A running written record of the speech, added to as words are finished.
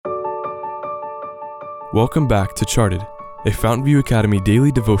Welcome back to Charted, a Fountain View Academy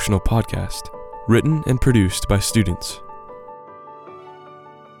daily devotional podcast, written and produced by students.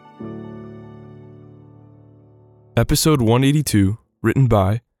 Episode 182, written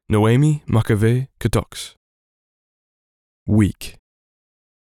by Noemi Makave Katoks. Weak.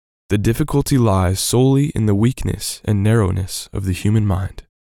 The difficulty lies solely in the weakness and narrowness of the human mind.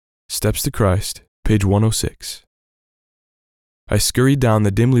 Steps to Christ, page 106. I scurried down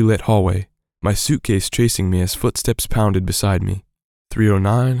the dimly lit hallway, my suitcase chasing me as footsteps pounded beside me.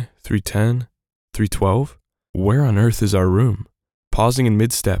 309, 310, 312? Where on earth is our room? Pausing in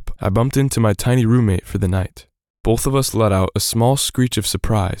mid-step, I bumped into my tiny roommate for the night. Both of us let out a small screech of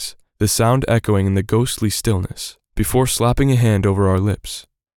surprise, the sound echoing in the ghostly stillness, before slapping a hand over our lips.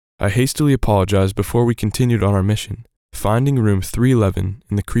 I hastily apologized before we continued on our mission, finding room 311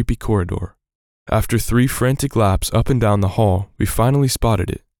 in the creepy corridor. After 3 frantic laps up and down the hall, we finally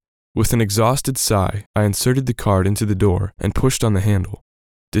spotted it. With an exhausted sigh, I inserted the card into the door and pushed on the handle.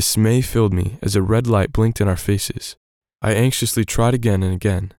 Dismay filled me as a red light blinked in our faces. I anxiously tried again and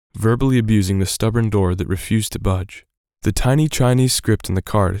again, verbally abusing the stubborn door that refused to budge. The tiny Chinese script in the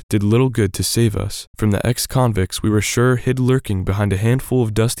card did little good to save us from the ex-convicts we were sure hid lurking behind a handful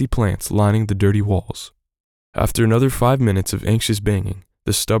of dusty plants lining the dirty walls. After another 5 minutes of anxious banging,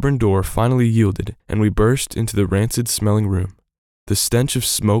 the stubborn door finally yielded and we burst into the rancid-smelling room. The stench of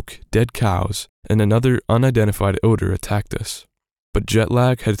smoke, dead cows, and another unidentified odor attacked us. But jet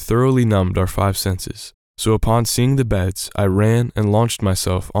lag had thoroughly numbed our 5 senses, so upon seeing the beds, I ran and launched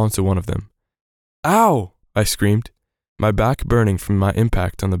myself onto one of them. "Ow!" I screamed, my back burning from my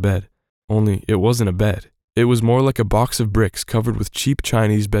impact on the bed. Only it wasn't a bed. It was more like a box of bricks covered with cheap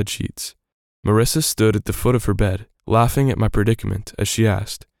Chinese bedsheets. Marissa stood at the foot of her bed, laughing at my predicament as she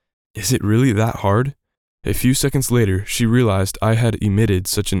asked, "Is it really that hard?" A few seconds later, she realized I had emitted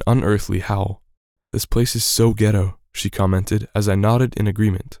such an unearthly howl. "This place is so ghetto," she commented as I nodded in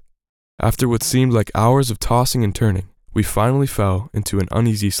agreement. After what seemed like hours of tossing and turning, we finally fell into an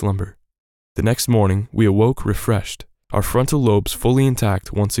uneasy slumber. The next morning, we awoke refreshed, our frontal lobes fully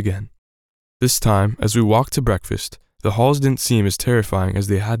intact once again. This time, as we walked to breakfast, the halls didn't seem as terrifying as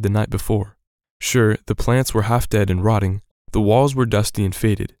they had the night before. Sure, the plants were half dead and rotting, the walls were dusty and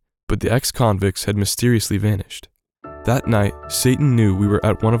faded, but the ex-convicts had mysteriously vanished. That night, Satan knew we were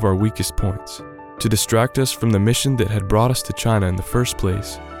at one of our weakest points. To distract us from the mission that had brought us to China in the first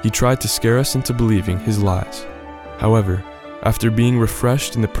place, he tried to scare us into believing his lies. However, after being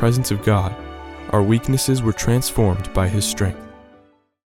refreshed in the presence of God, our weaknesses were transformed by his strength.